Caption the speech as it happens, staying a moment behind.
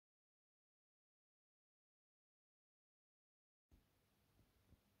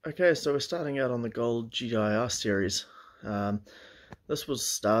Okay, so we're starting out on the Gold Gti-r series. Um, this was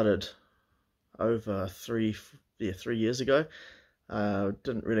started over 3 years ago.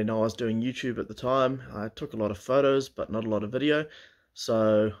 Didn't really know I was doing YouTube at the time. I took a lot of photos, but not a lot of video.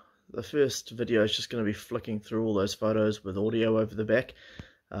 So the first video is just going to be flicking through all those photos with audio over the back.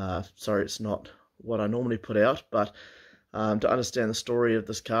 Sorry, it's not what I normally put out, but to understand the story of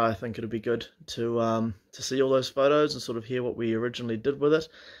this car, I think it'd be good to see all those photos and sort of hear what we originally did with it,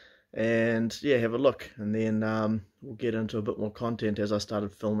 and yeah, have a look, and then we'll get into a bit more content as I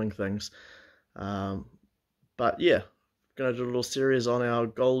started filming things. But yeah, gonna do a little series on our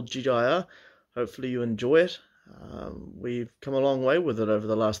Gold Gti-r. Hopefully you enjoy it. We've come a long way with it over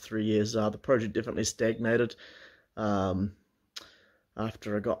the last 3 years. The project definitely stagnated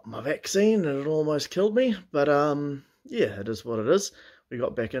after I got my vaccine, and it almost killed me, but yeah, it is what it is. We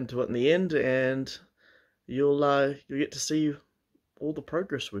got back into it in the end, and you'll get to see all the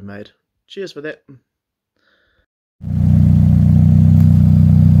progress we made. Cheers for that.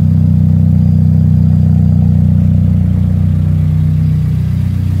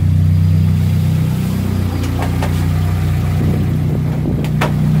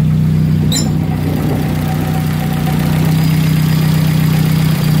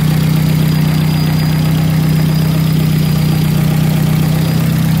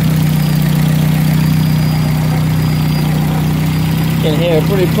 You can hear a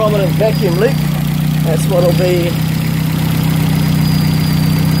pretty prominent vacuum leak. That's what'll be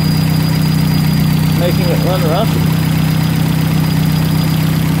making it run rough.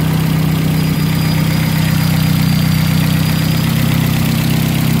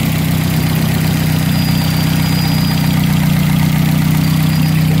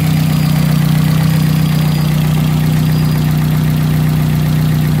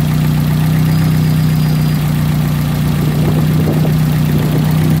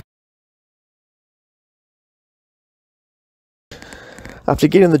 After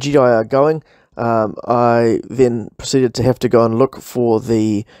getting the Gti-r going, I then proceeded to have to go and look for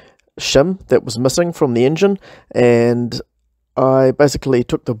the shim that was missing from the engine, and I basically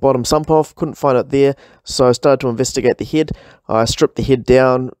took the bottom sump off, couldn't find it there, so I started to investigate the head. I stripped the head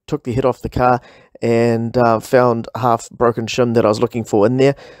down, took the head off the car, and found half broken shim that I was looking for in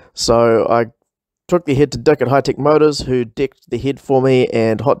there. So I took the head to Dick at High Tech Motors, who decked the head for me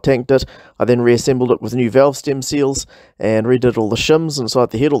and hot tanked it. I then reassembled it with new valve stem seals and redid all the shims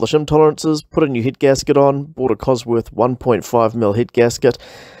inside the head, all the shim tolerances, put a new head gasket on, bought a Cosworth 1.5mm head gasket,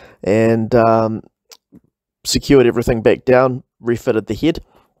 and secured everything back down, refitted the head.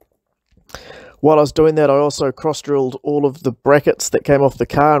 While I was doing that, I also cross-drilled all of the brackets that came off the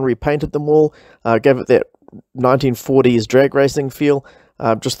car and repainted them all, gave it that 1940s drag racing feel.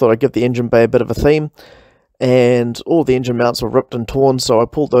 Just thought I'd give the engine bay a bit of a theme, and all the engine mounts were ripped and torn, so I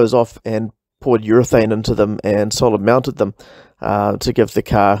pulled those off and poured urethane into them and solid mounted them to give the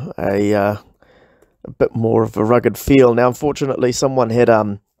car a bit more of a rugged feel. Now, unfortunately, someone had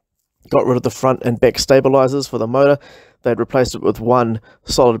got rid of the front and back stabilizers for the motor. They'd replaced it with one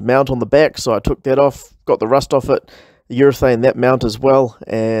solid mount on the back, so I took that off, got the rust off it, urethane that mount as well,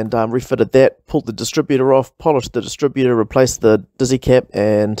 and refitted that, pulled the distributor off, polished the distributor, replaced the dizzy cap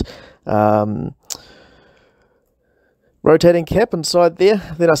and rotating cap inside there.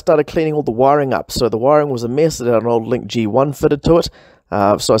 Then I started cleaning all the wiring up. So the wiring was a mess. It had an old Link G1 fitted to it,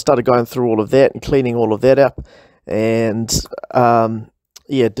 so I started going through all of that and cleaning all of that up, and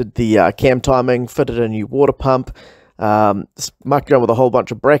yeah, did the cam timing, fitted a new water pump, mucked around with a whole bunch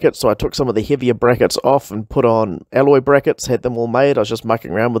of brackets. So I took some of the heavier brackets off and put on alloy brackets, had them all made. I was just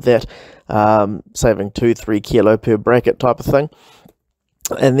mucking around with that, saving 2-3 kilo per bracket type of thing.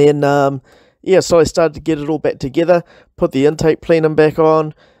 And then yeah, so I started to get it all back together, put the intake plenum back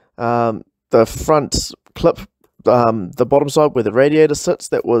on, the front clip, the bottom side where the radiator sits,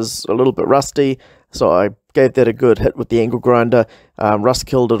 that was a little bit rusty, so I gave that a good hit with the angle grinder, rust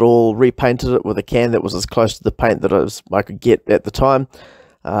killed it all, repainted it with a can that was as close to the paint that I could get at the time.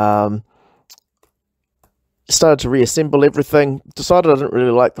 Started to reassemble everything, decided I didn't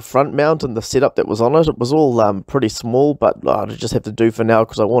really like the front mount and the setup that was on it. It was all pretty small, but I'd just have to do for now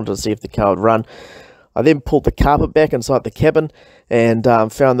because I wanted to see if the car would run. I then pulled the carpet back inside the cabin and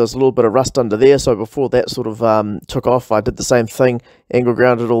found there was a little bit of rust under there, so before that sort of took off, I did the same thing, angle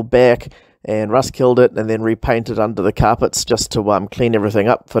grounded it all back and rust killed it, and then repainted under the carpets just to clean everything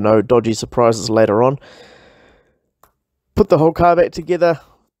up for no dodgy surprises later on. Put the whole car back together,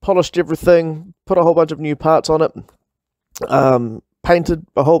 polished everything, put a whole bunch of new parts on it, painted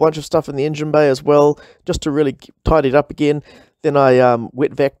a whole bunch of stuff in the engine bay as well, just to really tidy it up again. Then I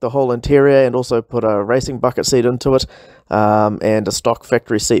wet vac the whole interior and also put a racing bucket seat into it. and a stock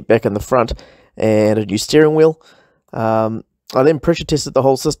factory seat back in the front, and a new steering wheel. I then pressure tested the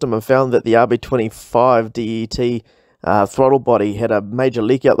whole system and found that the RB25 DET throttle body had a major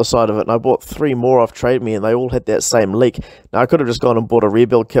leak out the side of it, and I bought 3 more off Trade Me, and they all had that same leak. Now, I could have just gone and bought a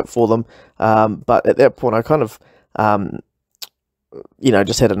rebuild kit for them, but at that point I kind of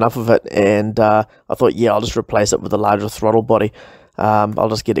just had enough of it, and I thought, yeah, I'll just replace it with a larger throttle body. I'll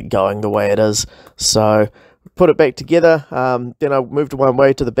just get it going the way it is. So put it back together. Then I moved one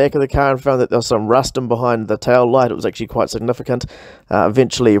way to the back of the car and found that there was some rusting behind the tail light. It was actually quite significant.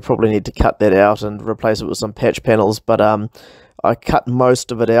 Eventually you probably need to cut that out and replace it with some patch panels, but I cut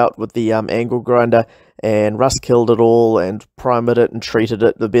most of it out with the angle grinder and rust killed it all and primed it and treated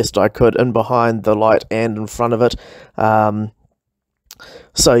it the best I could in behind the light and in front of it.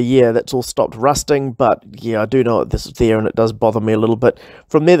 So yeah, that's all stopped rusting, but yeah, I do know this is there and it does bother me a little bit.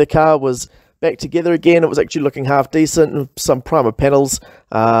 From there, the car was back together again. It was actually looking half decent, some primer panels.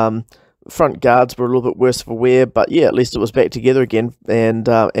 Front guards were a little bit worse for wear, but yeah, at least it was back together again and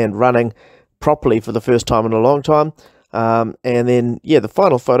running properly for the first time in a long time. And then yeah, the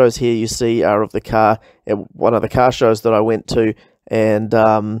final photos here you see are of the car at one of the car shows that I went to and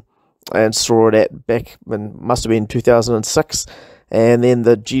saw it at back in, must have been 2006. And then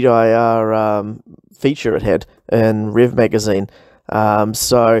the Gti-r feature it had in Rev magazine.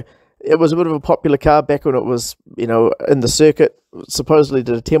 So it was a bit of a popular car back when it was, in the circuit. Supposedly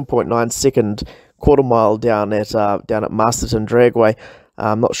did a 10.9 second quarter mile down at Masterton Dragway.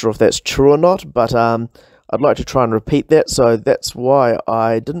 I'm not sure if that's true or not, but I'd like to try and repeat that. So that's why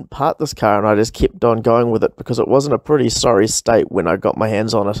I didn't part this car and I just kept on going with it, because it was in a pretty sorry state when I got my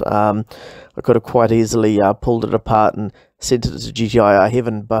hands on it. I could have quite easily pulled it apart and sent it to Gti-r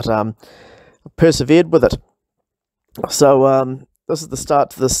heaven, but I persevered with it. So this is the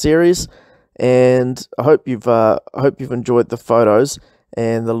start to this series, and I hope you've enjoyed the photos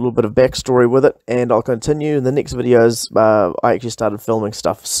and the little bit of backstory with it. And I'll continue in the next videos. I actually started filming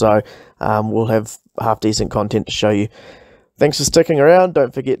stuff, so we'll have half decent content to show you. Thanks for sticking around.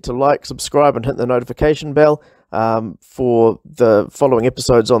 Don't forget to like, subscribe, and hit the notification bell for the following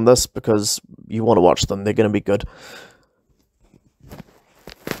episodes on this, because you want to watch them. They're going to be good.